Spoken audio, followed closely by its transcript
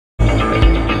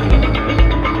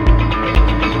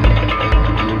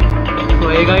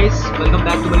Hey guys, welcome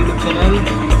back to my YouTube channel.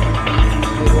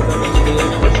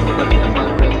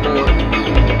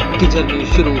 की journey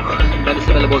शुरू। मैंने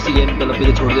इससे पहले बहुत सी गेम डेवलप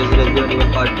की छोड़ दी, जैसे resident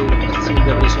evil part 2, assassin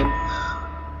revolution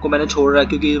को मैंने छोड़ रहा है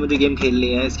क्योंकि मुझे गेम खेलनी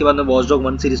है। इसके बाद मैं वॉच डॉग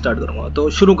 1 सीरीज स्टार्ट करूँगा, तो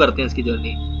शुरू करते हैं इसकी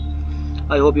journey.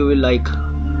 I hope you will like.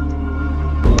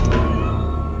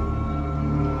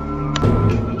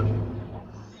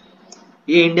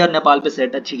 ये इंडिया और नेपाल पे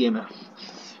सेट अच्छी गेम है।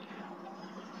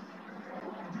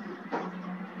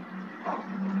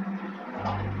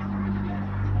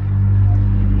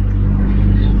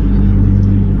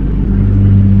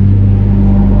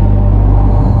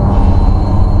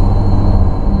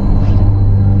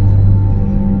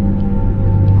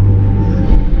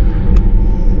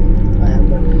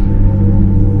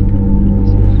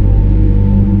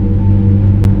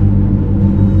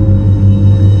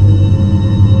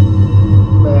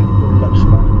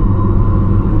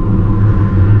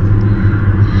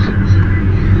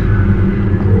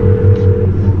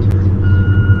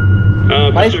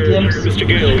 Mr.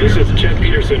 Ghale, this is Chet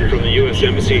Peterson from the U.S.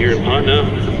 Embassy here in Patna.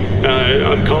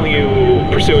 I'm calling you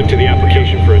pursuant to the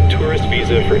application for a tourist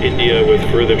visa for India with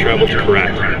further travel to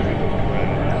Kyrat.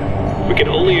 We can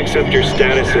only accept your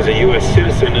status as a U.S.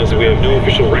 citizen as we have no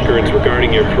official records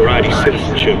regarding your Kyrati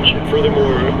citizenship.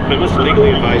 Furthermore, I must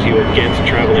legally advise you against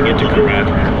traveling into Kyrat.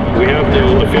 We have no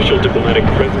official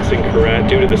diplomatic presence in Kyrat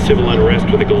due to the civil unrest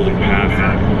with the Golden Path.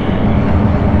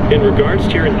 In regards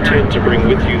to your intent to bring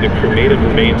with you the cremated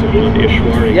remains of one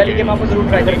Ishwari, you need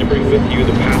to bring with you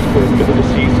the passport for the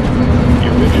deceased, the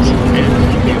original and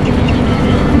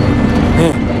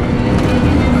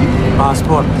the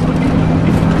passport.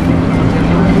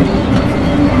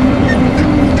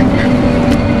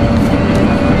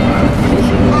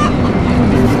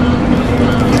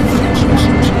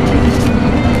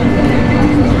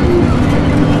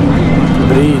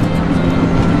 Breathe.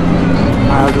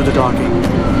 I'll do the talking.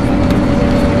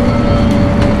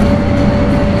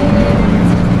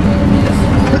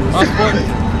 Passport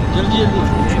जल्दी जल्दी।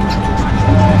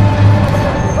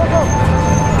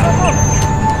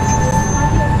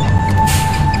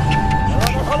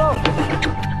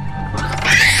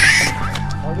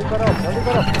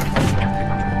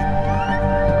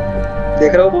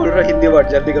 देख रहा हूँ, बोल रहा Hindi word,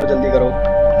 जल्दी करो जल्दी करो।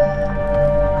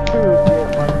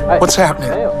 What's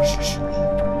happening?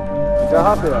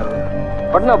 कहाँ पे आ रहे?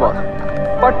 पटना बॉस।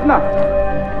 पटना।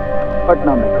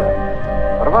 पटना में क्या?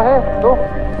 परवाह है तो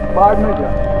बाद में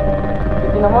क्या?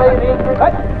 लेकिन हमारी रेल पे आ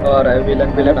रहा है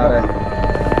विलन आ रहा है।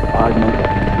 आज नहीं क्या?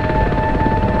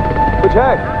 कुछ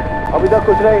है? अभी तक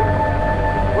कुछ नहीं।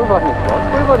 कोई बात नहीं बॉस,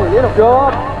 कोई बात नहीं, ले लो।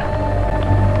 जॉब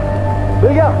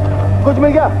मिल गया? कुछ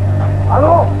मिल गया?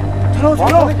 हेलो चलो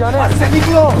चलो से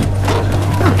निकलो।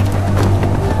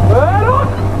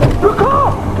 रुको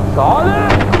साले।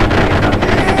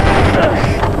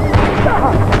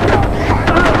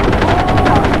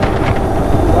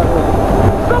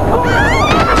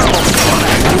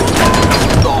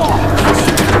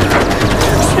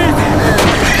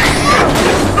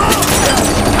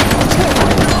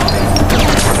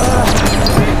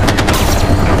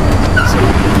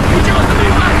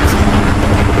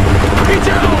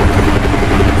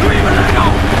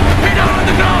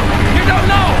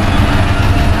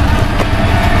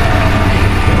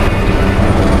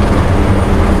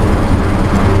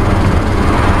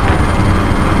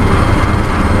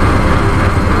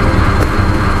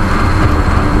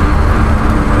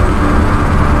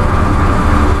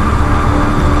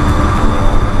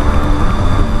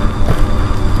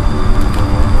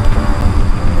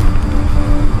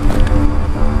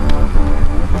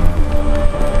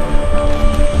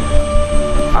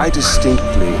 I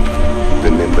distinctly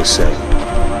remember saying,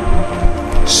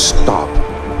 stop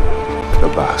the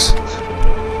bus.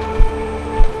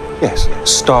 Yes,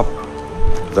 stop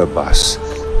the bus.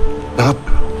 Not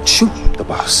shoot the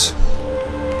bus.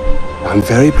 I'm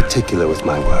very particular with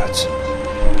my words.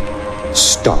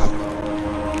 Stop.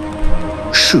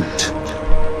 Shoot.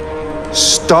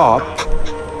 Stop.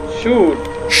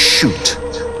 Shoot. Shoot.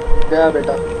 क्या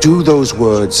बेटा? Do those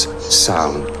words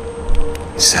sound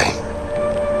the same?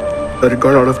 But it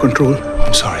got out of control.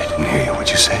 I'm sorry, I didn't hear you.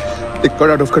 What'd you say? It got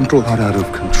out of control. Got out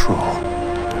of control.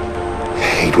 I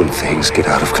hate when things get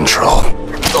out of control.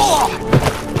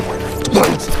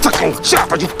 One fucking job,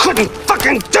 but you couldn't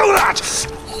fucking do that!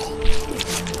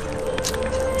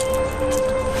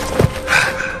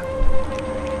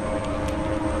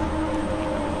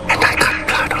 And I got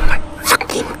blood on my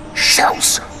fucking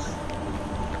shells.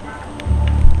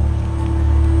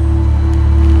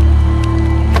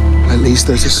 At least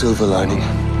there's a silver lining.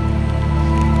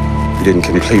 You didn't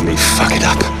completely fuck it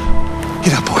up.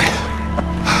 Get up, boy.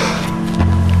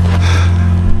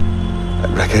 I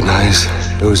recognize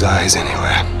those eyes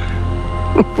anywhere.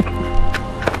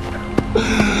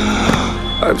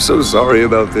 I'm so sorry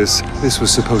about this. This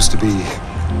was supposed to be...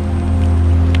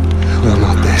 well,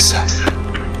 not this.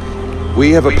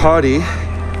 We have a party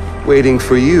waiting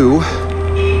for you,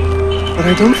 but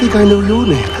I don't think I know your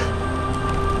name.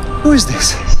 Who is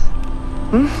this?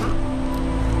 Hmm?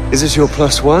 Is this your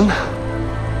 +1?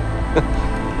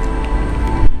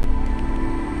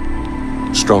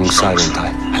 Strong silent,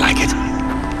 I like it.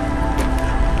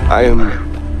 I am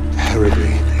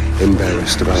terribly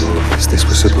embarrassed about all of this. This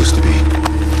was supposed to be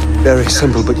very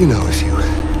simple, but you know, if you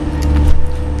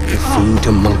give food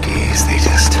to monkeys, they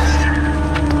just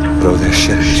throw their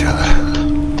shit at each other.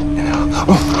 You know.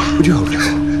 Oh, would you hold this?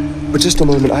 For just a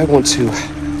moment, I want to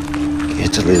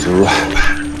get a little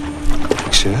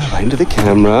picture right into the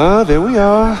camera. There we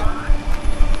are.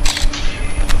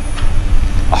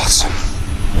 Awesome.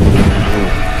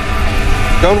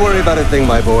 Don't worry about a thing,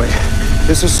 my boy.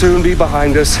 This will soon be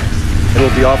behind us, and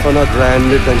we'll be off on our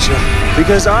grand adventure.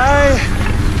 Because I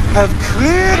have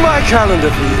cleared my calendar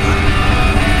for you.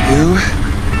 You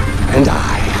and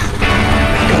I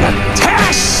are gonna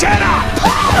tear shit up!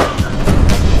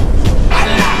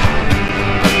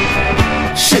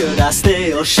 Should I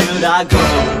stay or should I go?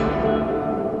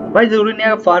 भाई जरूरी नहीं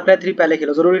है आप फार cry 3 पहले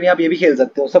खेलो, जरूरी नहीं आप ये भी खेल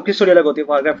सकते हो, सबकी स्टोरी अलग होती है,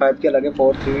 फार क्राई 5 की अलग है,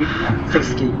 4, 3,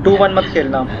 6 की, 2, 1 मत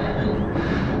खेलना।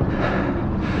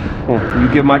 You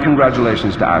give my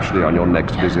congratulations to Ashley on your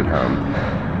next visit home.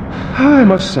 I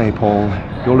must say, Paul,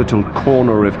 your little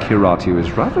corner of Kyrati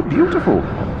is rather beautiful.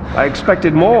 I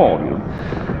expected more.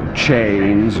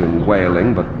 Chains and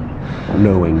wailing, but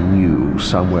knowing you,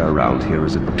 somewhere around here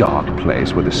is a dark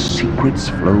place where the secrets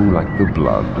flow like the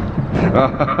blood.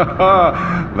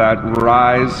 That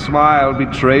wry smile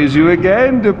betrays you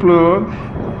again, Deplour.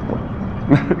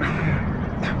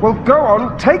 Well, go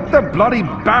on, take the bloody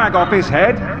bag off his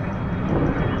head.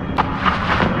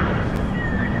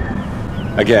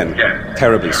 Again,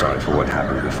 terribly sorry for what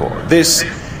happened before. This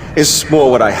is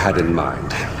more what I had in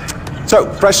mind.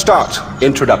 So, fresh start.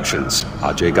 Introductions.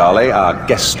 Ajay Ghale, our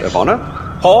guest of honor.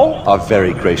 Paul, our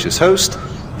very gracious host.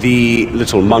 The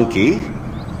little monkey,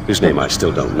 whose name I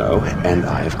still don't know. And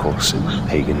I, of course, am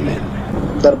Pagan Min.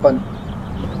 Darpan.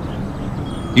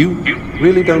 You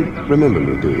really don't remember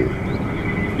me, do you?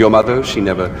 Your mother, she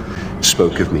never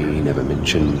spoke of me, never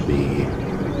mentioned me.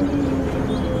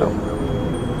 No.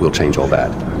 We'll change all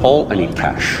that. Paul, I need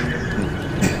cash.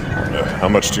 How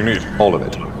much do you need? All of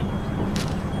it.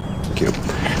 Thank you.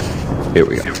 Here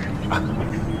we go.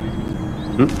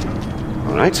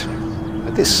 All right.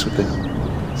 Like this with the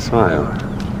smile.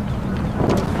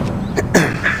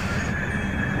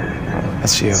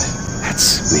 That's you.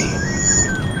 That's me.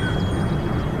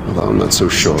 Although I'm not so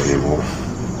sure anymore.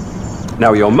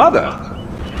 Now your mother.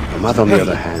 Your mother, on the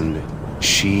other hand,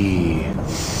 she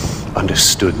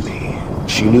understood me.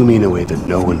 She knew me in a way that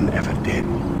no one ever did.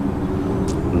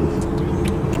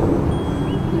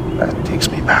 That takes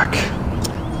me back.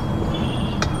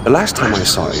 The last time I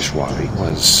saw Ishwari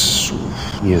was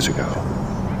years ago.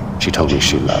 She told me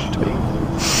she loved me.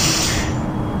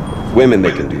 Women,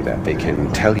 they can do that. They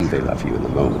can tell you they love you in the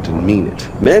moment and mean it.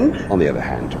 Men, on the other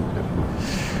hand,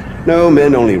 no,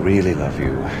 men only really love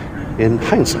you in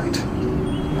hindsight.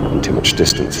 When too much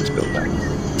distance is built up.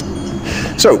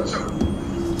 So,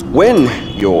 when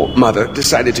your mother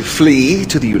decided to flee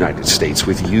to the United States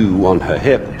with you on her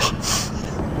hip,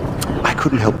 I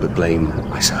couldn't help but blame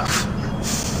myself.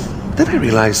 Then I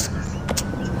realized,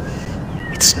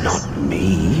 it's not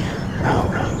me. No.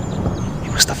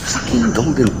 It was the fucking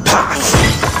Golden Path.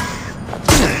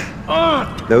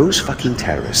 Those fucking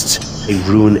terrorists, they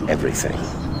ruin everything.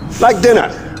 Like dinner.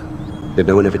 Did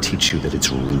no one ever teach you that it's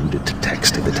rude to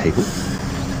text at the table?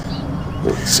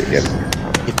 Let's see here.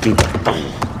 Give me the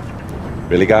phone.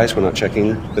 Really, guys? We're not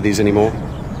checking for these anymore?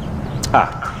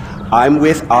 I'm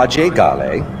with Ajay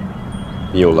Ghale.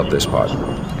 You'll love this part.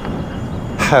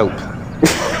 Help.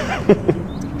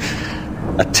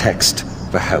 A text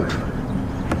for help.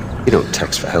 You don't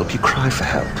text for help, you cry for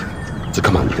help. So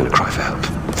come on, you're gonna cry for help.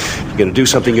 You're gonna do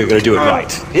something, you're gonna do it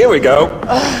right. Here we go.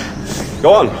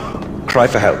 Go on. Cry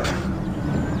for help.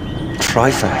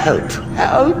 Cry for help.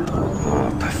 Help!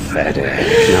 Oh, pathetic.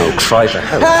 No, cry for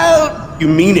help. Help! You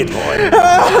mean it, boy.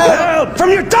 Help! From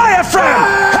your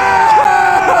diaphragm!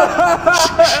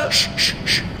 Help! Shh, shh, shh,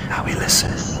 shh. Now we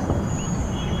listen.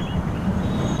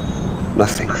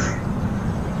 Nothing.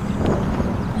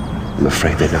 I'm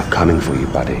afraid they're not coming for you,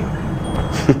 buddy.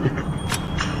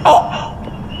 Oh!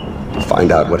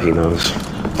 Find out what he knows.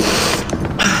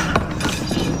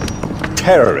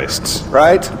 Terrorists,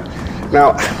 right?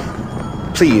 Now,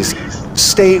 please,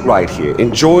 Stay right here.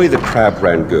 Enjoy the crab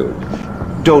rangoon.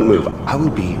 Don't move. I will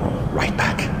be right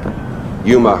back.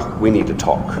 Yuma, we need to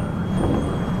talk.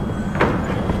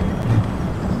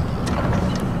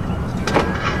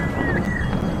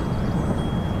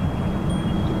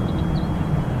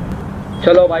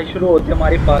 चलो भाई शुरू होती है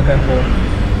हमारी पागन war.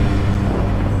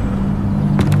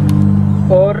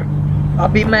 और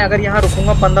अभी मैं अगर यहाँ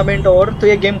रुकूंगा 15 मिनट और तो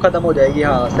ये गेम खत्म हो जाएगी।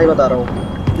 हाँ सही बता रहा हूँ,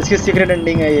 इसकी सीक्रेट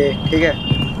एंडिंग है ये, ठीक है।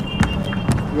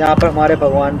 यहाँ पर हमारे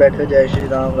भगवान बैठे, जय श्री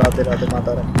राम, राधे राधे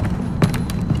माता रानी।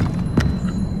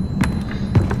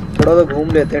 थोड़ा तो घूम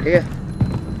लेते हैं, ठीक है।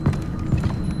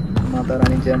 माता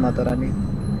रानी, जय माता रानी।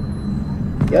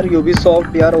 यार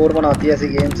यूबीसॉफ्ट यार और बनाती है ऐसी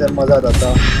गेम्स, यार मजा आ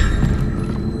जाता।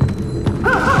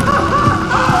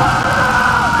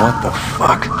 What the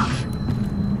fuck?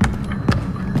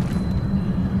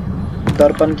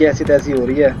 दर्पण की ऐसी तैसी हो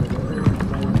रही है।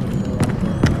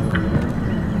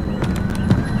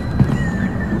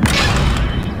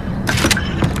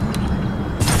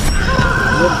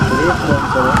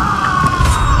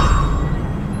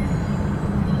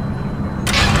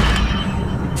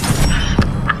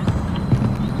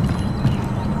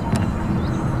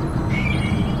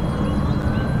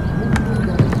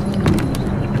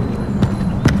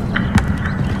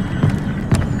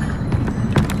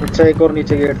 अच्छा एक और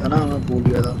नीचे गेट था ना, मैं भूल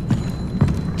गया था।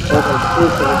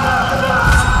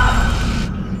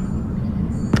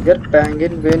 यार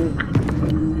पैंगिन win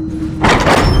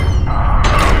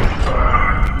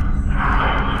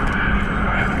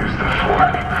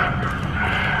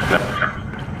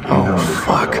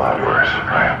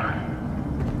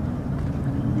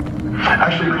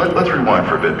Actually, let's rewind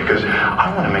for a bit because I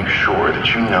want to make sure that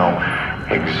you know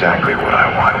exactly what I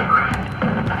want.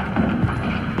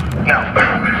 Now,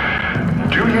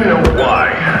 do you know why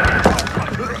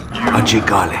Ajay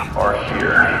Ghale. are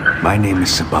here? My name is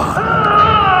Saban.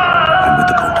 I'm with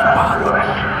the Golden Path.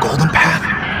 Golden Path?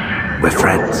 We're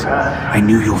friends. I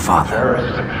knew your father.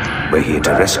 We're here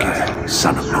to rescue you,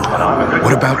 son of Noah.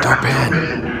 What about Darpan?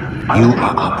 You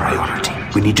are our priority.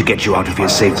 We need to get you out of here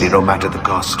safely, no matter the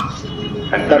cost.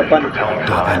 दर्पण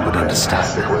Darpan would understand.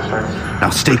 Now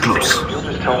stay close. You'll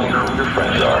just tell me who your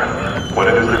friends are, what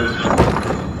it is that's...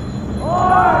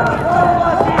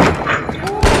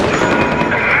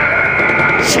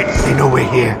 Shit, they know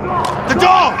we're here. The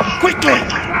door! Quickly!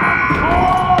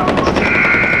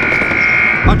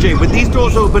 Ajay, with these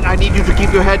doors open, I need you to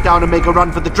keep your head down and make a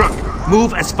run for the truck.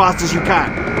 Move as fast as you can.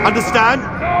 Understand?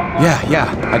 Yeah,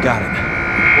 I got it.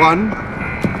 1,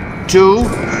 2,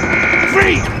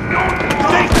 3!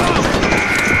 Stay close!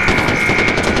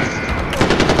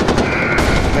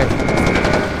 Okay.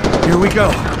 Here we go.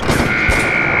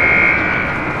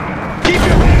 Keep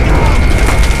your head down!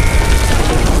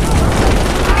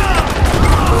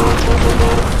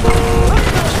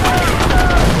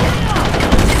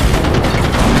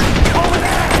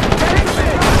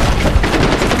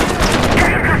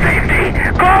 Get to safety!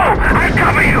 Go! I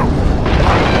cover you!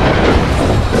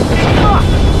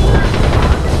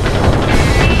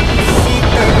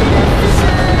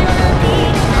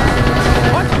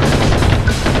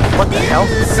 What the hell?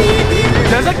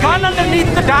 There's a gun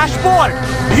underneath the dashboard!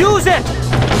 Use it!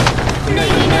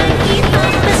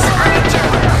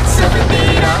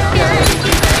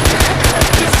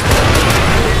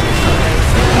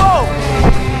 Whoa!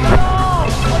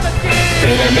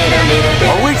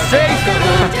 Are we safe?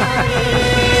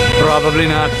 Probably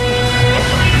not.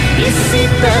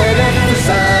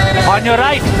 On your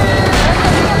right!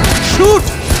 Shoot!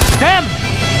 Them!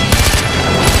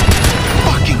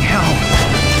 Fucking hell!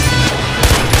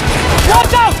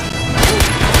 Watch out!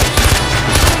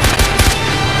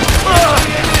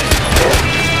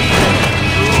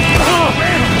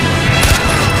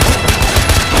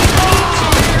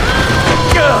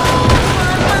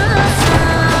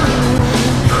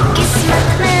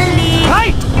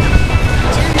 Right!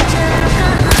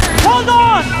 Hold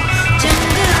on!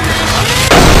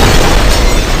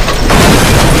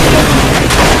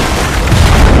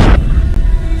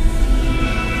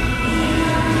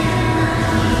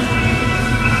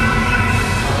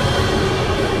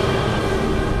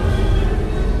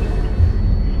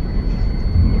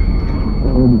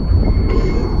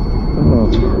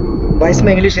 भाई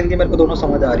इसमें English Hindi मेरे को दोनों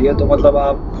समझ आ रही है, तो मतलब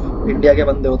आप इंडिया के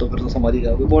बंदे हो तो फिर तो समझ ही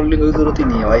जाओगे। बोलने की जरूरत ही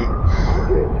नहीं है भाई,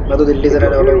 मैं तो दिल्ली से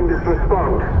रहने वाला हूँ।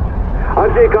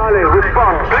 Ajay Ghale,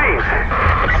 respond, please!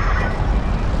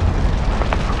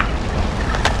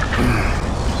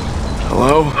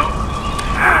 Hello?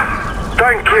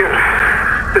 Thank you.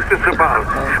 This is Saban.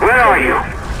 Where are you?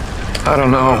 I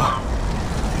don't know.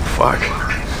 Fuck.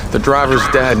 The driver's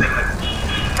dead.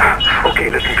 Okay,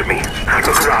 listen to me.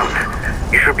 Look around.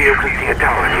 You should be able to see a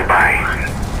tower nearby.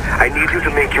 I need you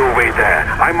to make your way there.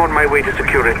 I'm on my way to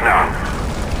secure it now.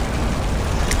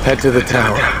 Head to the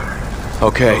tower.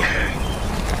 Okay.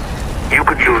 You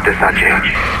could do this, Ajay.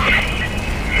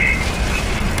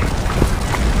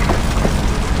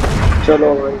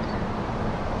 चलो भाई.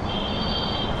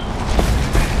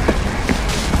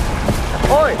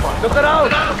 Oi, look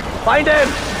around. Find him.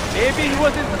 Maybe he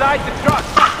was inside the truck.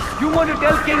 You want to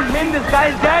tell King Min this guy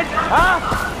is dead? Huh?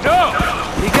 No.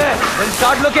 Okay, then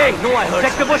start looking. No, I heard.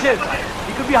 Check the bushes.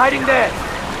 He could be hiding there.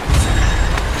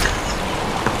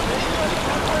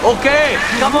 Okay,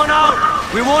 come on out.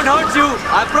 We won't hurt you.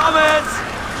 I promise.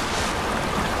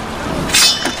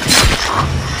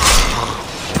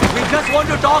 We just want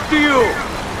to talk to you.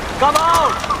 Come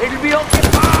out. It'll be okay.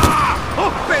 Ah!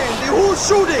 Oh, Bandy, who's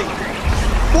shooting?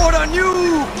 More on you,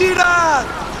 Kyrat!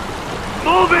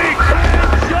 Moving!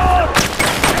 Shot!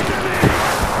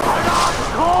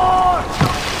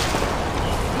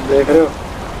 देख रहे हो?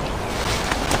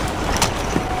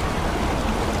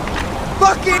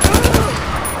 Fucking!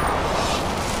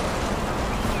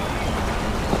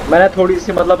 मैंने थोड़ी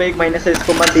सी मतलब 1 महीने से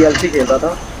इसको मैं DLC खेलता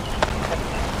था.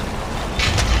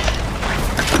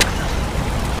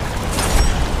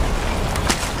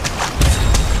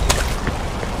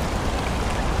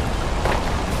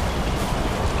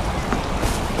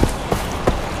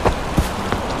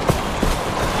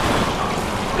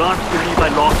 Can't believe I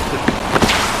lost him.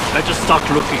 I just start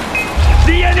looking.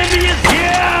 The enemy is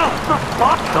here!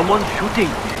 What? Someone's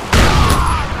shooting.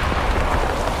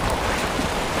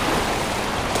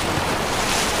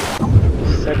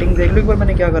 Setting देख लो एक बार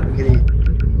मैंने क्या कर रखी थी.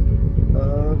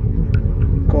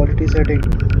 Quality setting,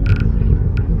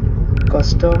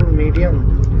 custom, medium,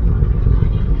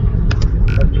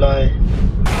 apply.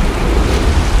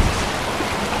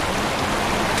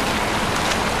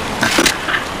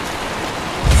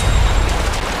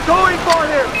 Going for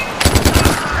him!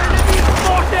 Enemy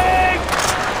spotting!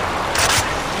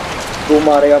 तू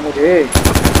मारेगा मुझे.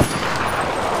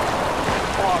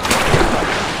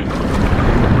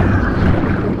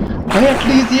 भाई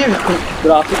एटलीस्ट ये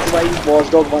ग्राफिक्स वाइज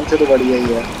वॉच डॉग 1 से तो बढ़िया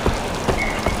ही है.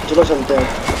 चलो चलते हैं.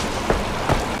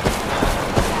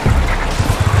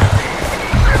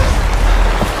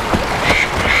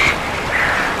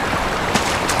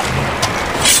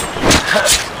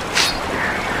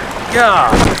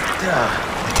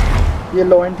 ये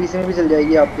लो एंड पीसी में भी चल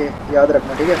जाएगी आपके, याद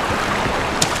रखना, ठीक है.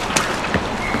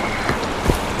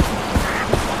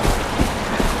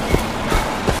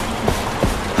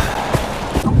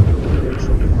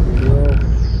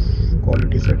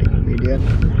 क्वालिटी सेटिंग मीडियम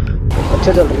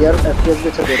अच्छा चल रही है यार. FPS भी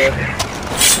अच्छा दे रहा है.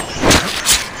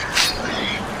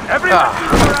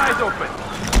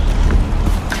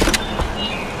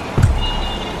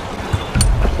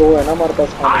 तो है ना हमारे पास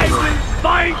खाने को.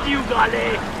 Find you, Ghale!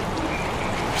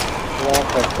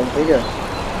 ठीक है.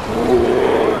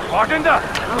 Bartender!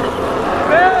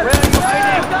 Where are you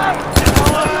hiding?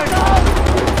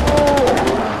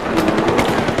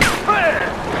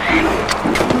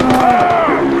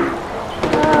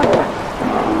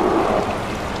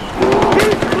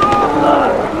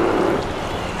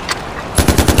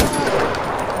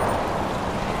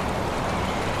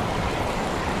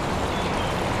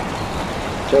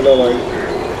 चलो भाई,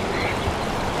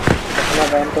 अपना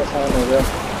काम तो आसान हो गया.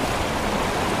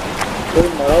 कोई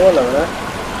मरा हुआ लग रहा है.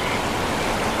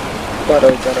 ऊपर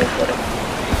ऊपर ऊपर.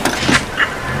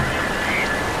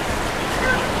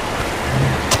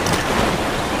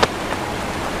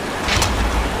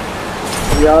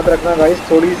 याद रखना गाइस,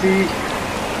 थोड़ी सी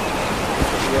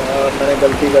यार मैंने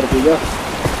गलती कर दी क्या.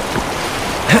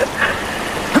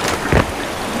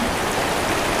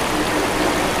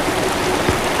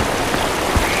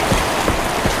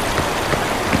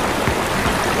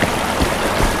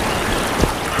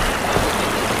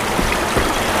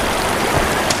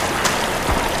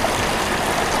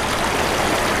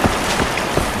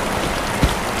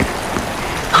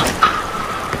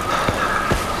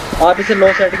 आप इसे लो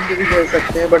सेटिंग की भी खेल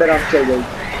सकते हैं, बड़े आराम से चल जाएगी.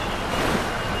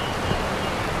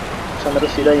 अच्छा मैं तो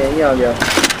सीधा यहीं आ गया.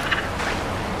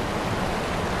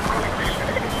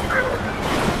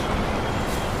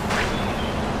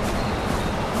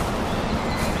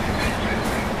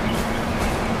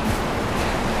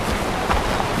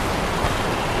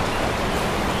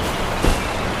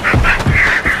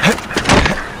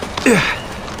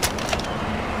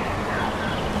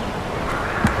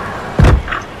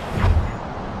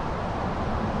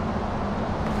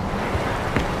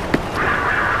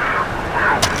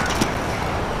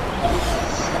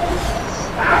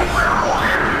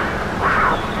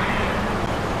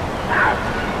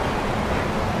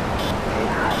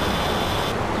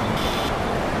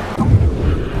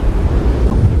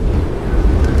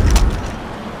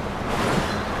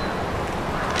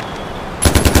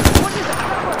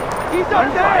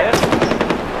 यार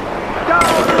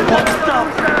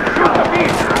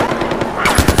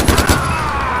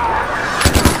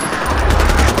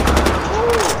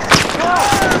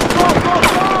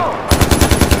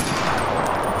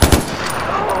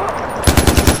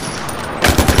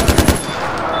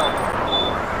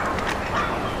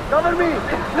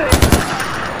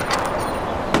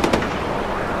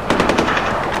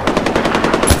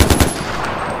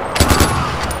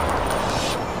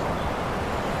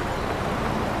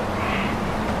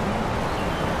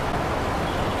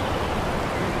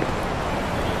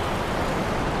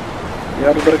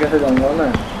उधर कैसे जाऊंगा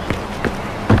मैं?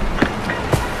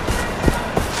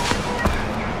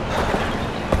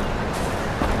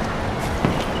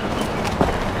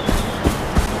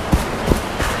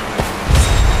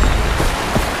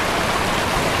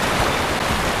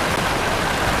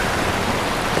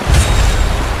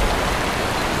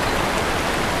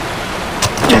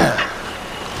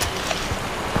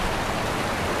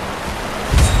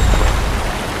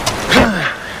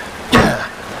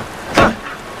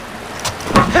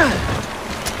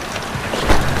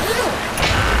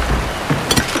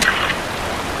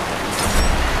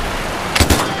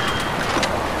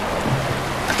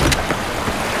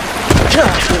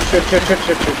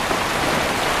 Shit.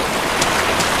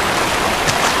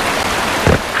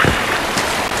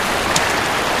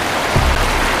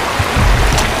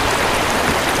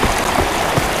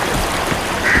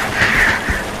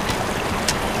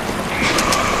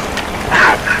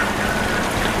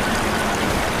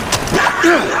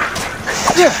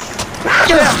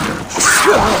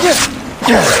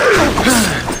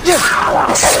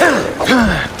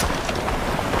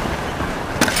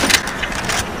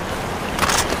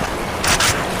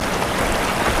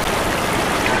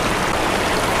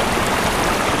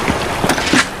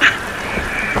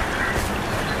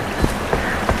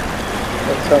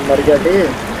 मर गया थे।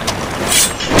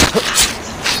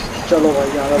 चलो भाई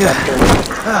यहाँ जाते हैं।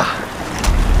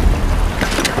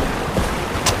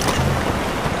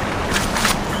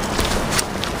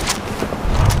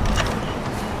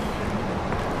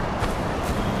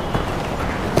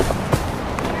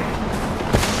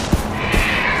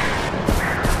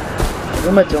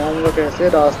 मैं जाऊंगा कैसे?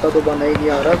 रास्ता तो बना ही नहीं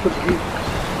आ रहा कुछ भी।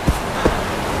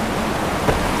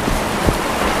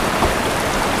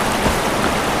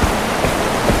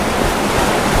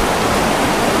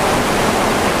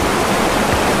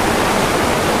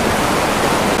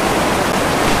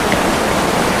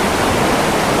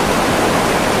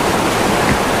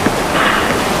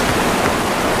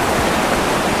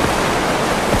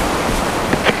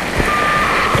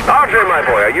 Ajay, my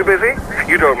boy, are you busy?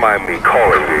 You don't mind me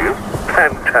calling, do you?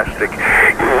 Fantastic.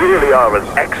 You really are an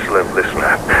excellent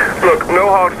listener. Look, no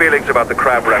hard feelings about the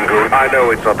crab rangoon. I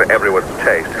know it's not to everyone's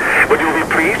taste. But you'll be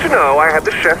pleased to know I had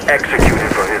the chef executed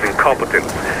for his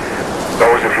incompetence.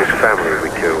 Or was it his family we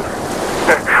killed?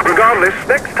 Regardless,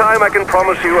 next time I can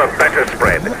promise you a better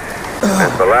spread.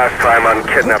 That's the last time I'm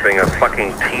kidnapping a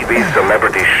fucking TV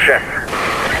celebrity chef.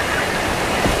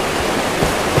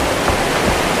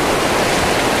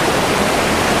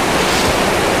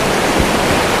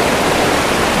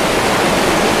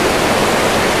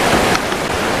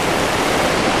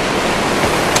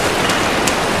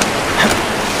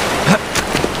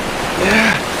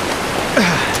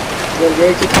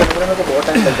 यही चीज़ करने में तो बहुत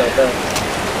time लग जाता है।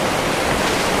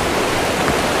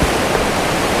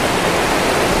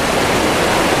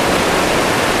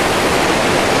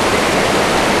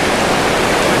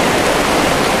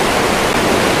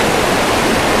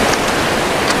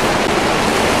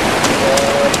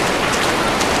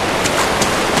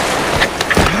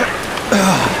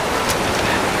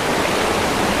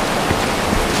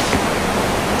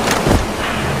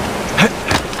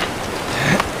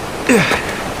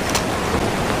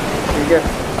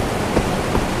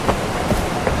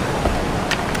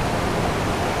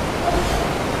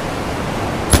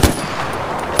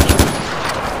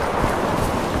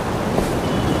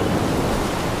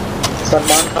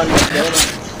 सलमान खान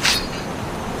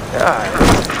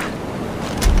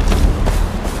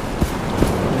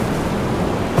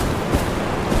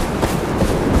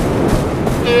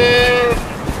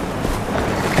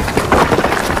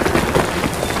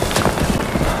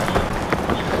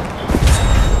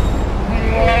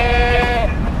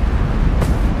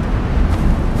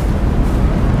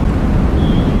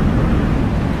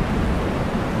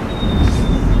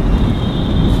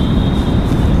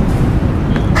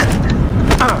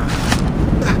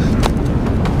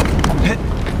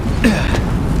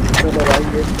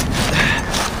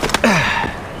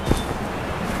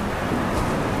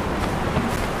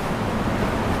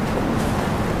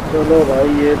चलो भाई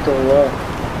ये तो हुआ।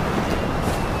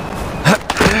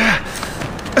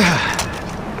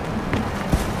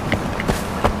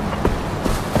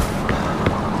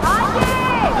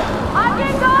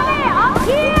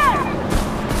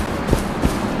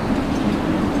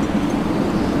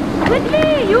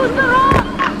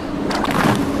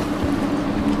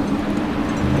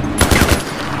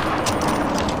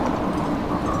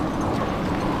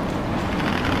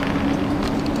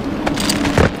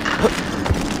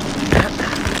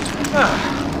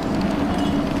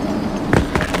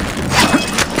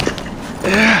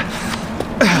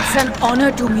 honor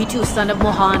to meet you, son of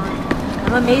Mohan.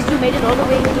 I'm amazed you made it all the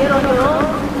way here on your own.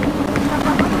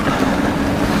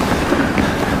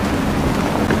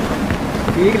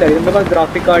 ठीक लग रहा है, मेरे पास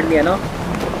ग्राफिक कार्ड नहीं है ना,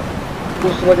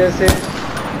 उस वजह से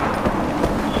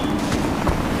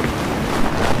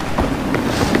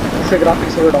इसे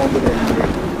ग्राफिक्स थोड़ा डाउन कर देंगे।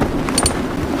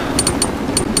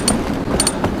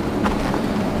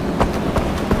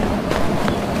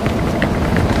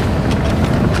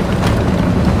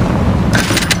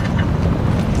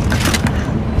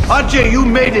 Ajay, you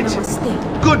made it!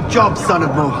 Good job, son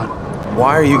of Mohan. Why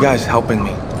are you guys helping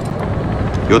me?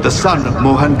 You're the son of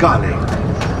Mohan Ghale.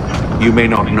 You may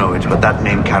not know it, but that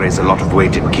name carries a lot of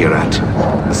weight in Kyrat,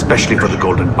 especially for the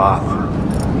Golden Path.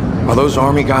 Are those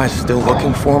army guys still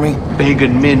looking for me?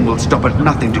 Pagan Min will stop at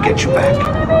nothing to get you back.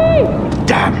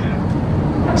 Damn.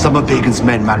 Some of Pagan's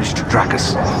men managed to track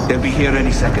us. They'll be here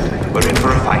any second. We're in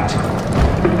for a fight.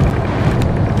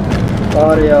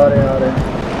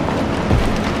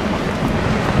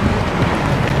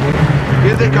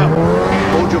 Here they come.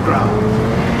 Hold your ground.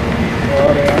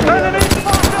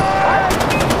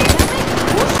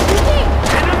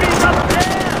 Enemies up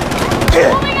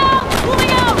there! Moving out!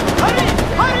 Moving out! Hurry!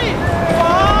 Hurry!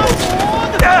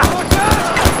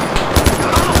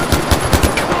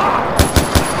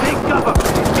 Take cover!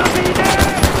 Nothing there!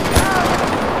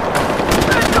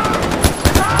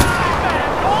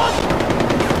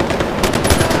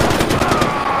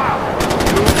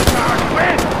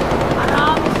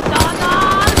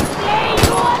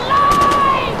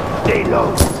 Stay low.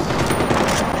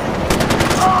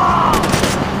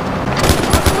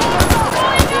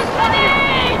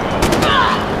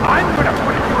 I'm gonna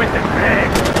put you in the bag!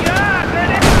 Yeah,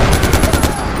 ready!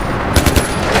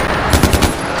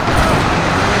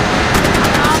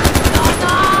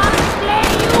 Slay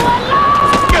you alive!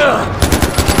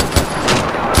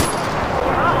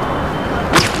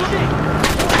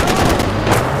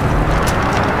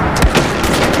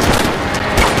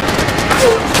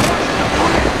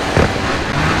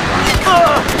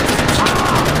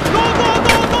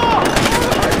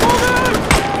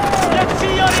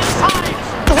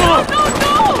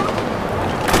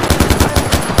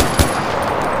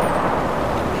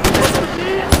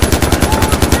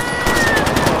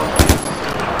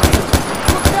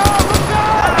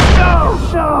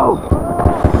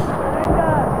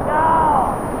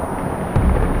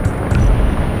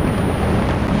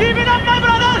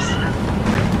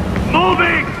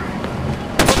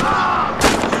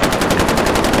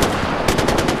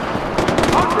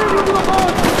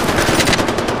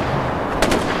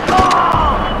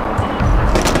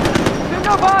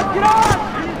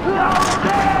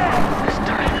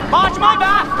 March my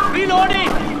back!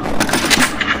 Reloading!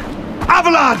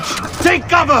 Avalanche! Take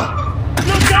cover!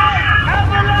 Look out!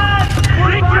 Avalanche!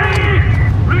 Retreat!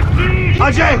 Retreat!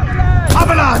 Ajay!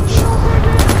 Avalanche!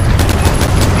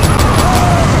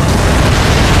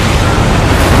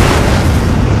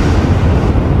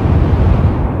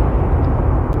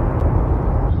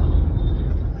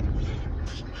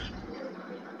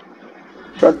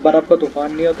 शायद बर्फ का तूफान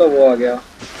नहीं होता, वो आ गया।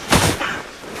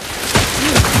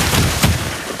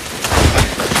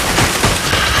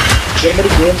 जब मेरी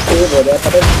गेम सेव हो जाए,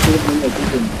 पता है सेव नहीं होती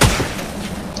game.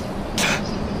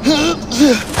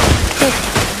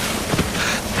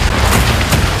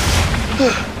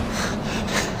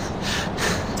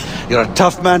 You're a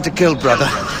tough man to kill, brother.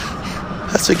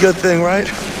 That's a good thing, right?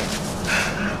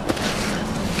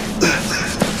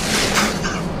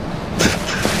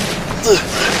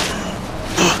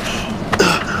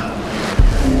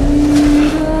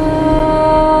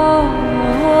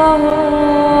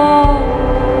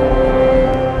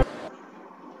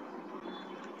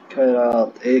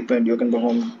 Kyrat, 1 minute, you can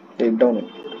perform takedown.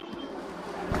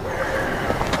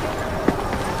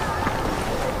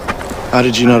 How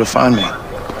did you know to find me?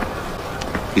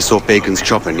 He saw Pagan's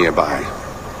chopper nearby.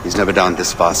 He's never down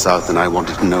this far south, and I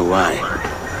wanted to know why.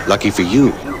 Lucky for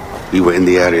you, we were in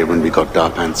the area when we got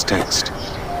Darpan's text.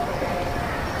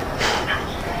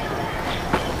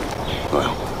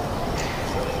 Well,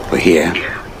 we're here.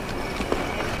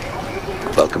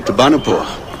 Welcome to Banapur,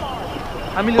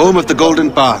 home of the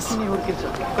Golden Path.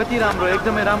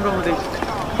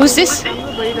 Who's this?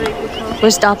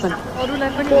 Where's Darpan?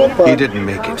 He didn't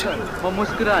make it.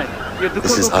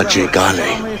 This is Ajay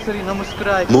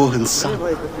Ghale, Mohan's son.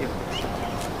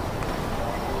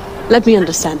 Let me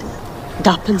understand.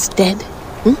 Darpan's dead?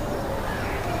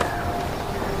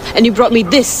 And you brought me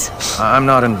this? I'm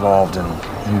not involved in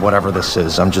whatever this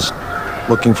is. I'm just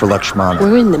looking for Lakshman.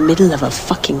 We're in the middle of a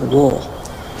fucking war.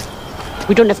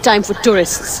 We don't have time for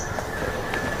tourists.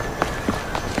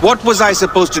 What was I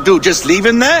supposed to do? Just leave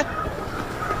him there?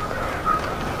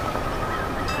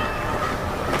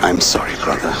 I'm sorry,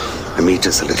 brother.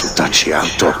 Amita's a little touchy. I'll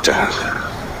talk to her.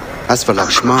 As for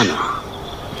Lakshmana,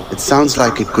 it sounds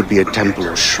like it could be a temple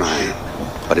or shrine.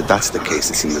 But if that's the case,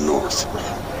 it's in the north.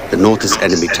 The north is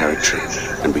enemy territory,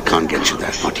 and we can't get you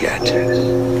there, not yet.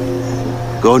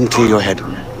 Go and clear your head.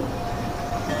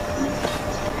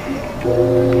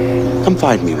 Come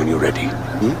find me when you're ready.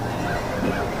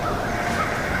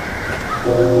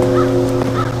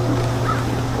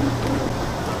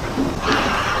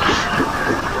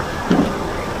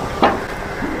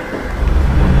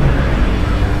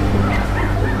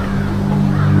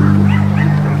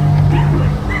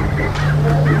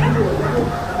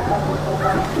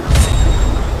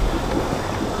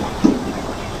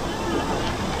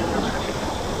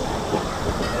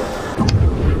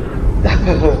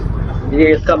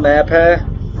 ये इसका map है।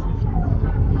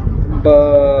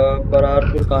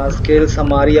 बरारपुर का skills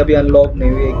हमारी अभी unlock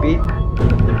नहीं हुई एक भी,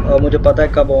 और मुझे पता है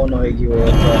कब ऑन होएगी वो।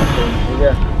 ठीक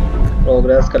है,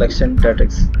 प्रोग्रेस कलेक्शन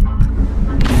टैटिक्स।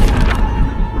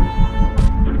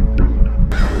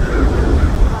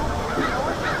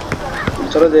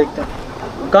 चलो देखते हैं।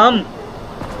 कम।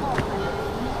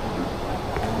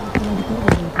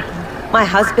 My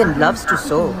husband loves to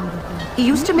sew. He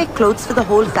used to make clothes for the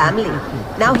whole family.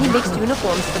 Now he makes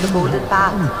uniforms for the Golden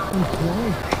Path.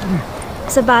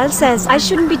 Sabal says I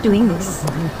shouldn't be doing this.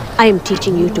 I am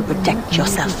teaching you to protect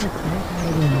yourself.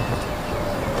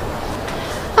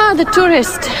 Ah, the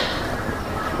tourist.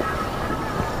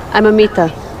 I'm Amita.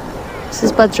 This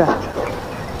is Bhadra.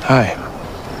 Hi.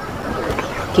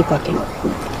 Keep walking.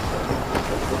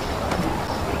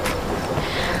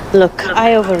 Look, I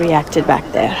overreacted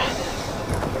back there.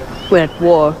 We're at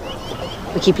war.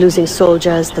 We keep losing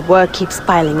soldiers, the work keeps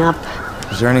piling up.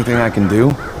 Is there anything I can do?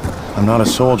 I'm not a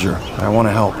soldier. I want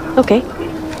to help. Okay.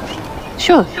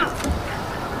 Sure.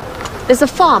 There's a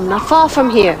farm not far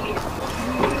from here.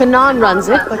 Kanan runs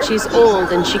it, but she's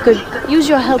old and she could use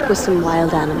your help with some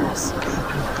wild animals.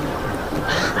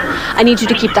 I need you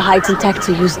to keep the hides intact,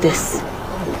 so use this.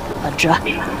 Bhadra.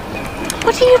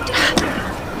 What are you doing?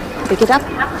 Pick it up.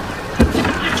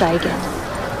 Try again.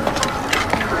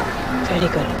 Very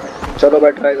good. चलो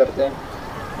भाई try करते हैं।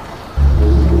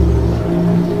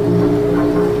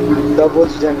 Double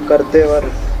jump करते वर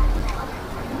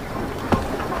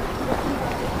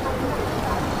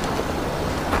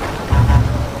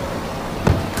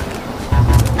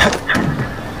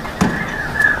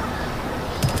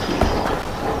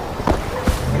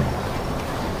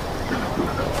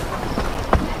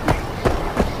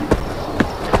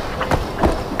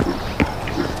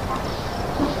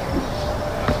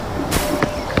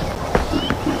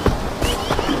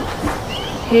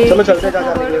चलो चलते जा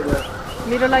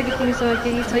मेरो लागि कुनैसँग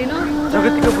केही छैन।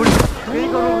 जगतको बुढी केही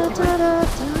गरौँ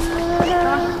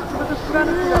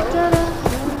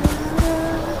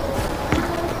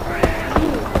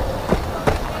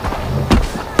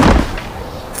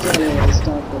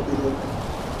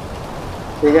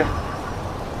ठीक है,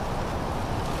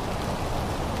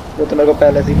 वो तो मेरे को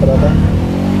पहले से ही पता था।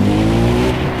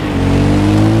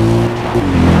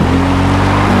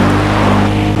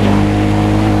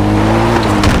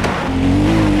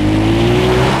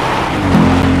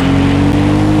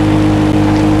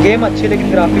 गेम अच्छी,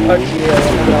 लेकिन ग्राफिक कार्ड चाहिए।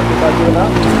 ग्राफिक कार्ड जो ना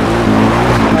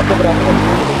आपको ग्राफिक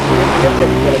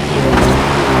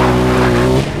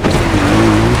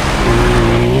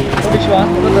तो विश्वास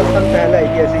करो 10 साल पहले आई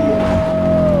थी ऐसी ही।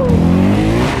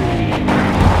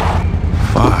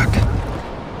 Fuck.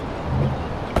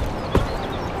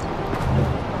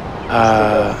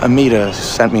 Amita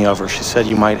sent me over. She said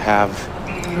you might have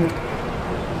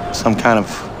some kind of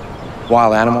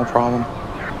wild animal problem.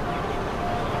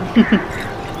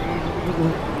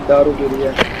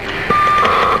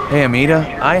 Hey, Amita,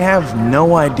 I have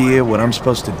no idea what I'm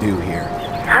supposed to do here.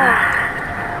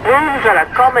 Wolves are a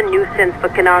common nuisance for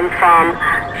Kanan's farm.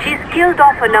 She's killed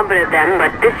off a number of them,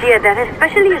 but this year they're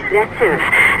especially aggressive,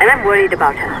 and I'm worried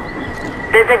about her.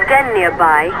 There's a den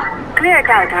nearby. Clear it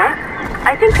out, huh?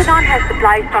 I think Kanan has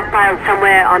supplies stockpiled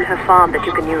somewhere on her farm that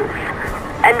you can use.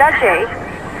 And Ajay,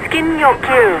 skin your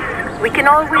kills. We can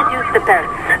always use the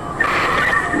pelts.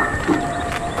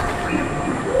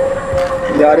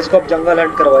 यार इसको अब जंगल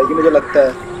Hunt करवाएगी मुझे लगता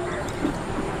है।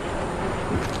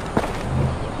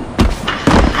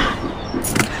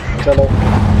 चलो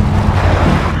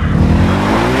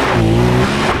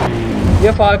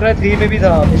ये फार cry 3 में भी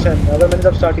था मिशन, अगर मैंने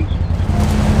जब स्टार्टिंग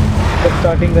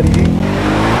करी थी।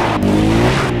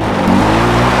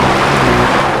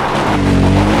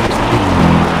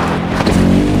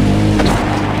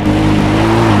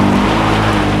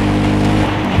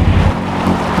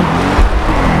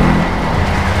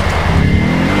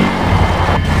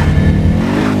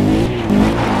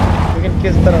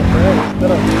 किस तरफ है? इस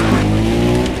तरफ।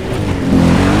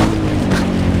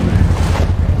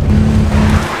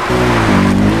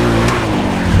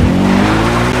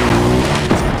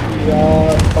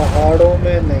 यार पहाड़ों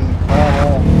में नहीं। हाँ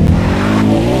हाँ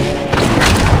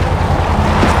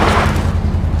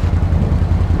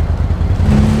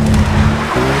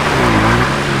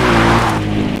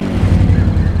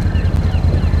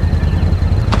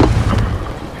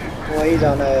वही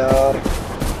जाना है यार।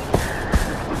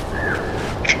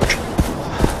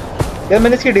 यार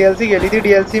मैंने इसकी DLC खेली थी,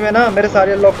 DLC में ना मेरे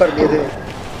सारे अनलॉक कर दिए थे।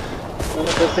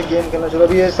 मैंने फिर से गेम खेलना, चलो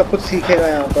अभी ये सब कुछ सीखेगा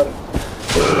यहाँ पर।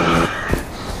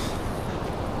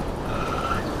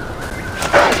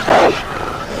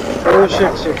 Oh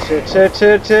shit shit shit shit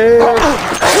shit shit।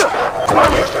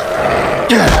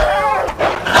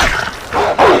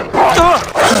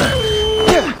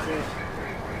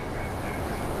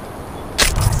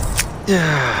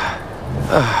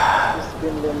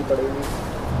 Spin लेनी पड़ेगी।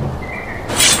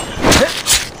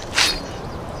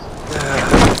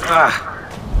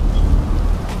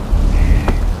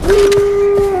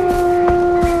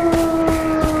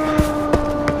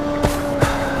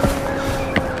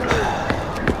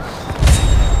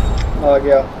 आ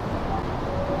गया,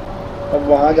 अब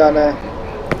वहां जाना है।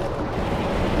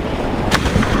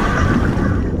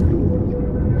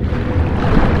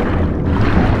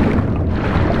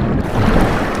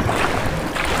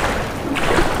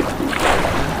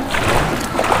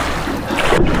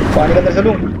 पानी के अंदर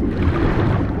चलूं?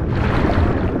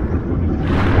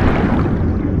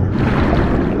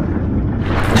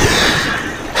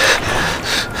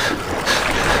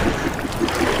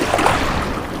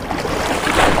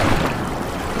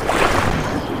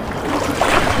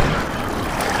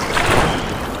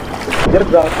 यार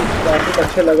ग्राफिक्स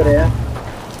अच्छे लग रहे हैं।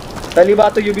 पहली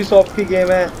बात तो यूबीसॉफ्ट की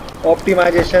गेम है,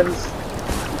 ऑप्टिमाइजेशंस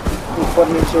ऊपर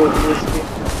नीचे होती है इसकी।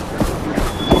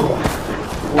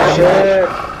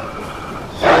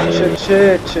 Shit,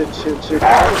 shit, shit, shit, shit.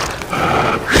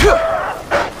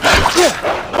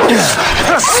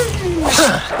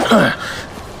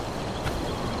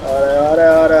 अरे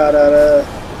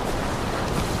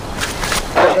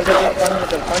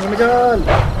पानी में चल।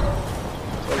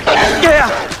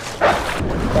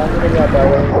 पानी में नहीं आता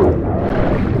है।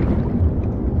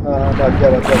 हाँ भाग गया।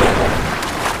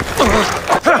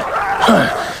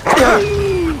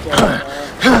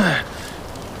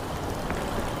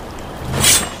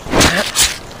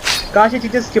 काश ये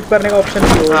चीजें स्किप करने का ऑप्शन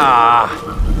भी हो,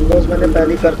 बिकॉज मैंने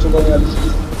पहले कर चुका हूँ यार।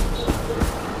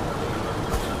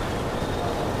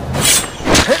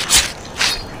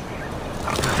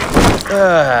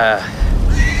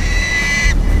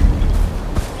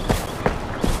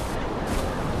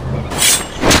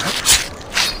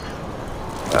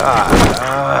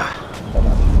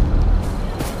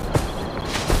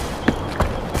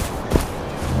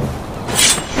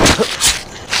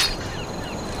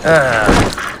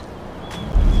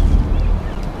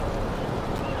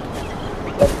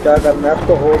 अब क्या करना है? अब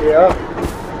तो हो गया।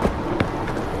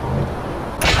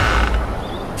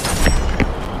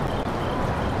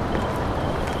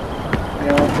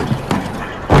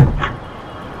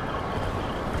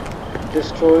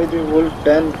 Destroy the wolf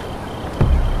den।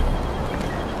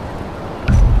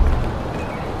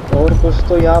 और कुछ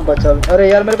तो यहाँ बचा। अरे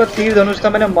यार मेरे पास तीर धनुष था,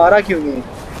 मैंने मारा क्यों नहीं?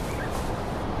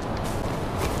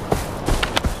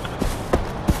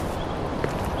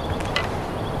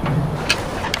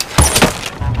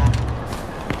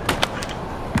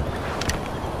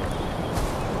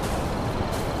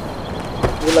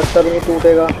 लगता भी नहीं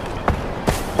टूटेगा।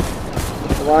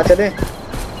 वहाँ चले,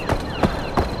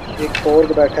 एक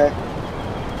फोर्क बैठा है।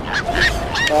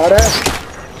 आ रहा है,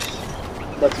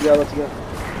 बच गया।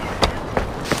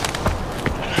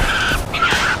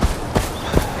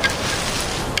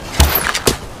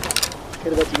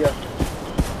 फिर बच गया।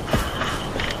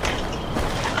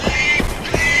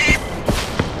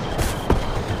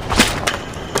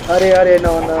 अरे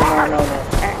नो।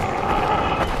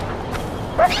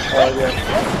 आ गया।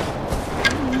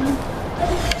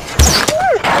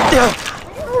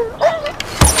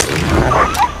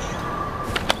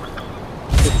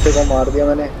 कुत्ते को मार दिया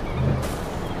मैंने।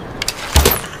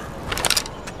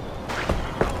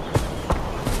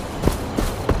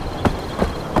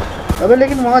 अबे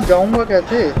लेकिन वहां जाऊंगा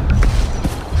कैसे?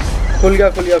 खुल गया।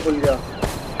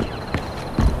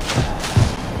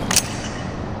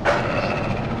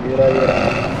 ये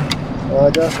रहा।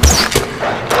 आजा।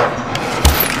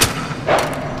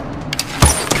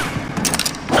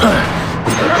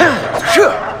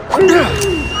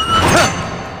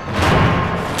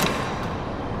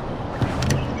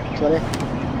 चले।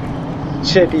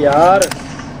 शिट यार।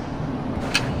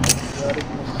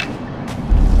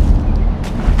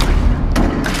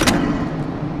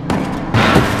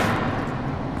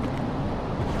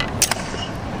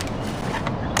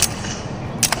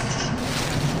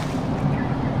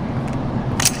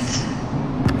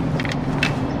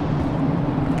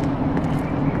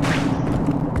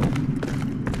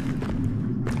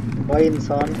 भाई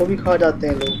इंसान को भी खा जाते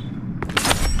हैं लोग।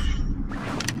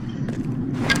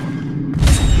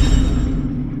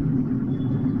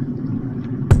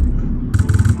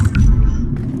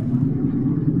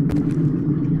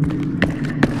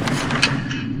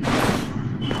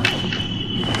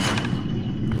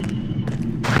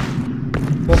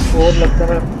 बस और लगता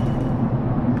है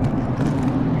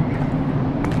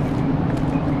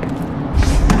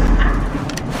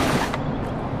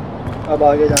अब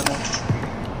आगे जाना है।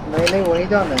 नहीं वहीं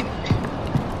जाना है,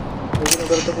 लेकिन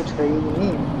उधर तो कुछ है ही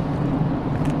नहीं।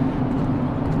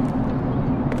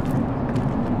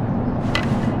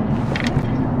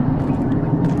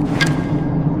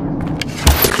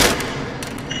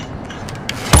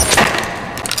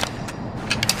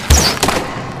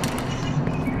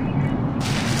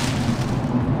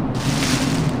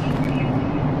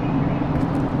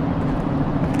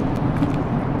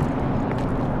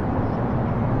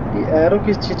 ये एरो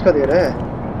किस चीज का दे रहा है?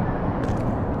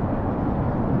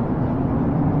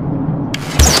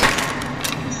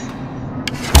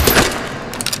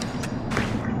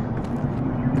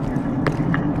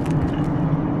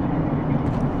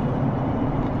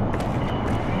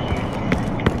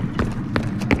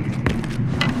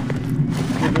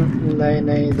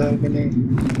 नहीं इधर भी नहीं।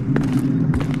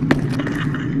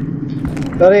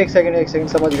 अरे एक सेकंड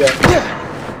समझ गया।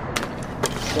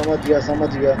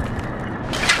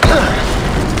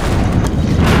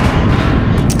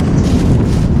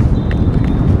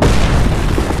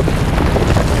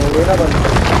 हो गया ना बंद,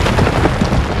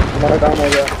 हमारा काम हो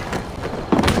गया।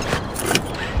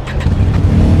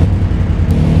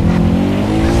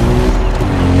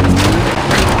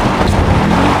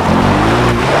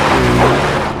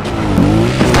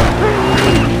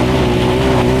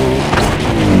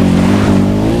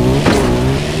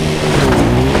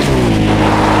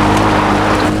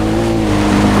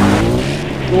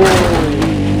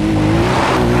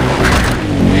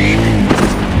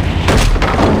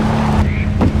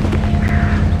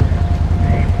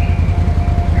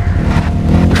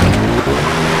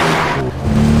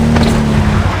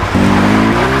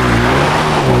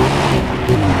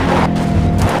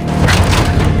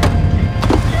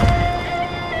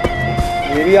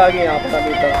 आ गए यहाँ पर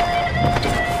अभी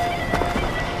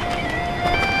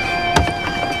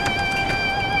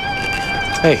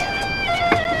Hey.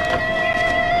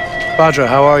 Badra,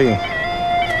 how are you?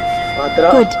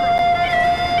 Badra? Good.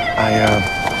 I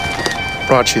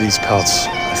brought you these pelts.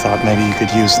 I thought maybe you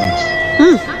could use them.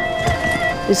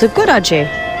 These are good, Ajay.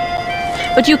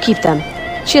 But you keep them.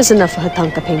 She has enough for her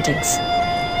Tanka paintings.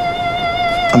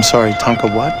 I'm sorry, Tanka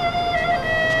what?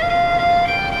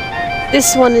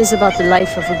 This one is about the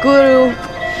life of a guru.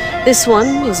 This one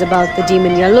is about the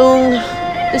demon Yalung.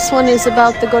 This one is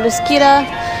about the goddess Kira.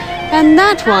 And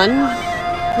that one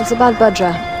is about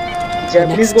Badra.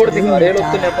 Japanese god दिखा रहे हैं लोग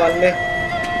तो नेपाल में.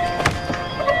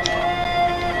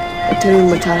 Tarun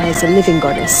Matara is a living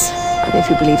goddess, if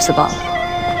you believe Sabal.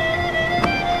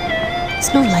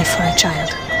 It's no life for a child,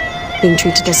 being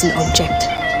treated as an object,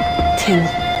 thing.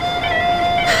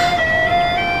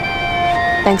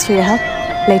 Thanks for your help.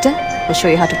 Later, I'll show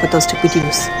you how to put those to good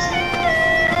use.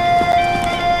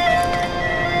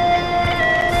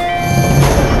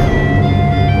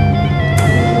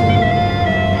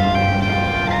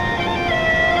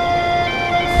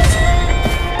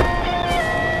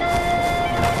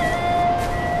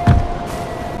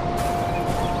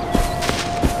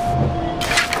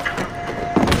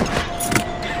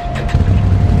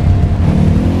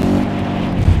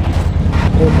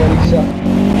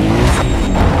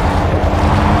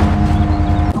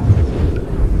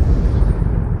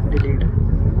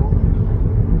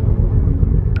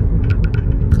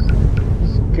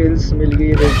 मिल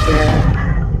गई, देखते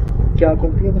हैं क्या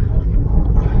करती है,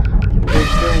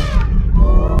 देखते हैं।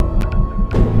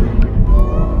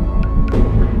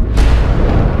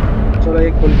 चलो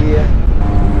एक खुल गई है।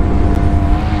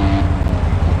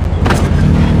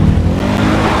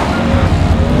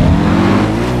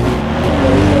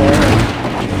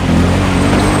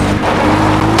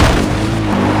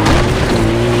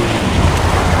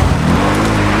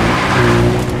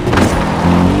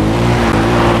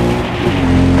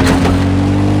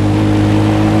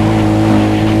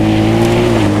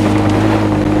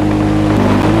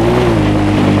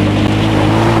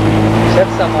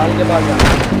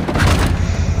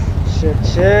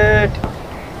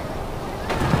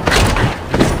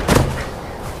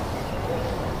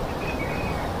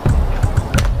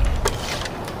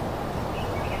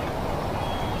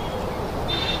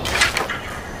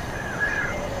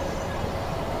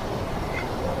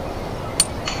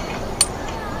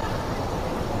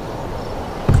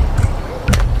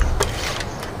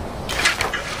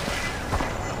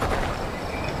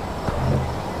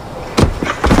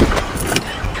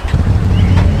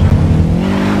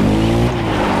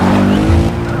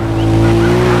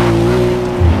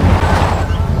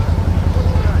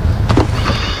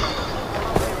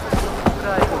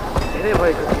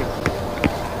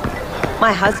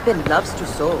 My husband loves to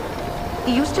sew.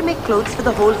 He used to make clothes for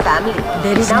the whole family.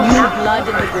 There is Now new blood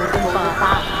in the golden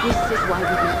path. This is why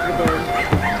we will prevail.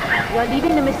 You are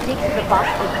leaving the mistakes of the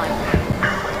past behind.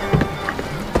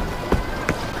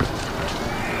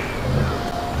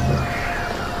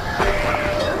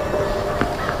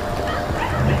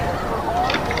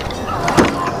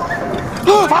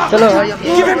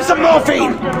 Give him some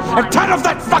morphine! And turn off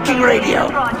that fucking radio!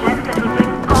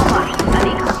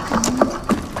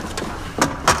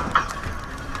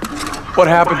 What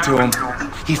happened to him?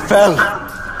 He fell.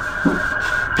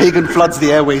 Pagan floods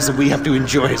the airways and we have to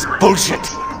endure his bullshit.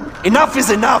 Enough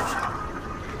is enough!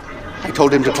 I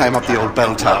told him to climb up the old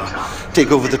bell tower,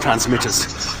 take over the transmitters,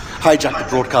 hijack the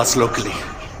broadcast locally.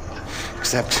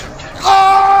 Except...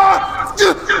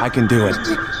 I can do it.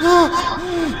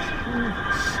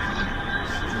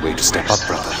 Way to step up,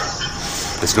 brother.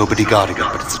 There's nobody guarding it,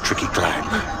 but it's a tricky climb.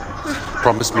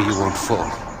 Promise me you won't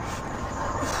fall.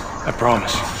 I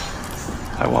promise.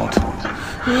 I won't.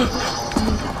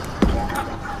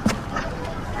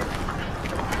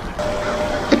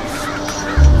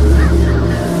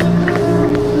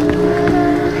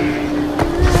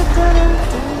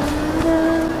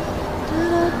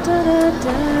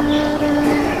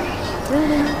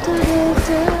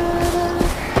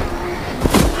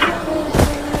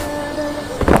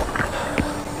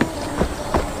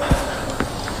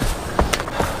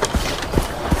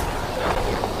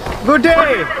 Good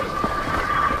day!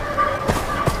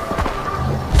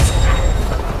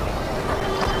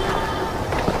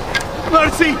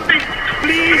 Mercy!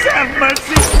 Please have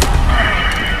mercy!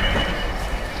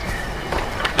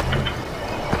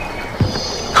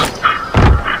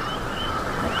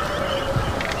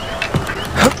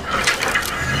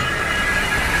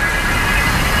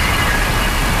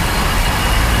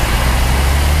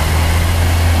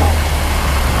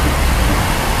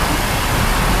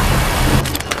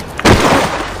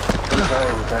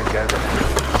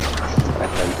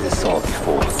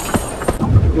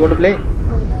 You want to play?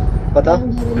 Bata?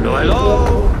 Hello, hello!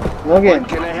 No game. What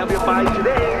can I help you buy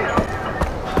today?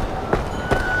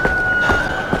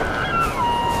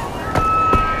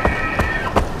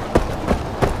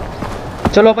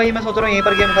 चलो भाई मैं सोच रहा हूँ यहीं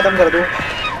पर game खत्म कर दूँ।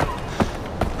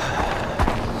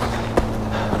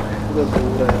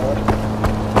 दूर है यार।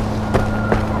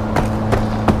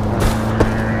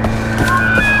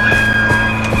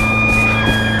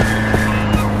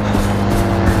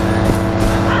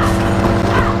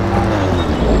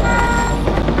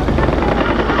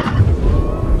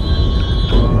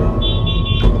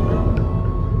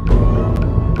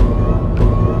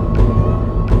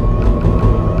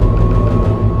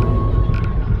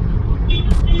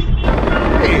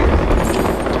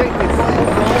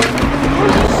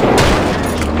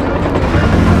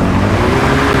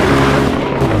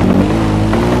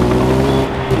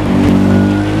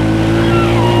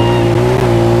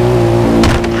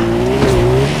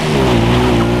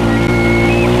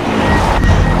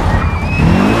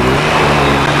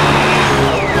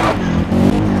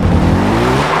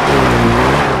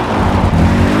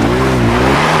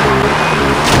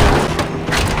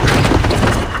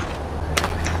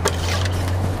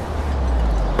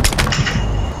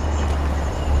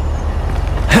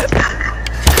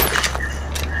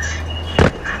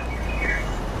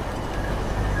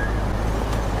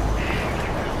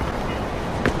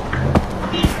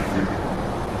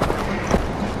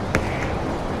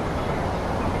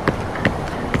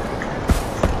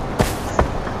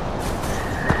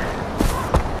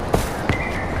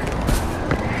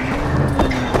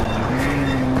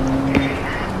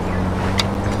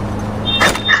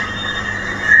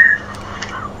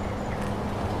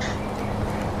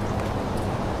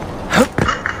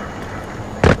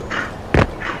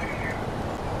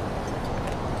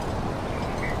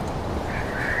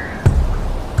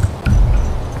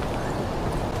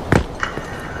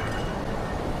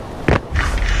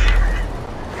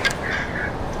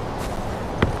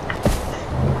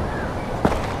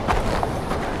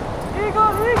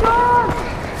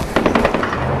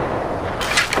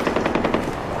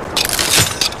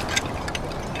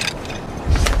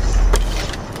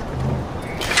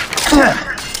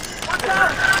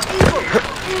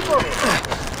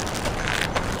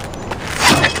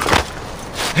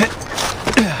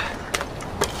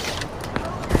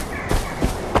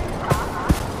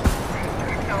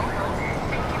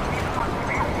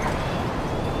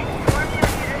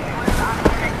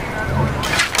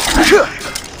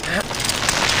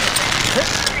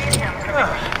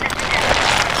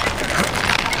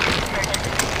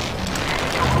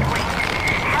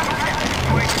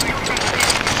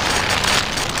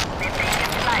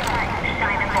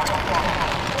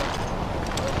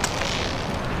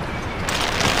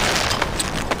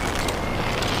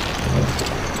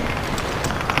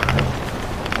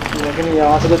 नहीं,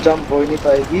 यहाँ से तो जंप हो ही नहीं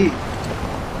पाएगी।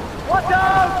 Watch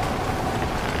out!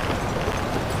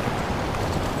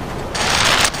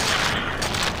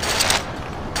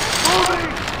 Moving!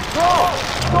 Go!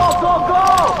 Go! Go! Go!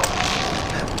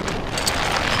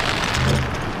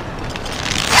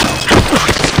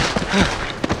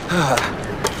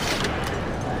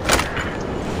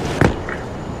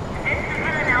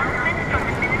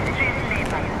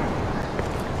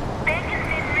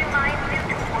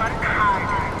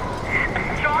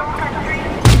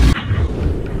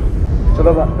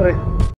 चलो बात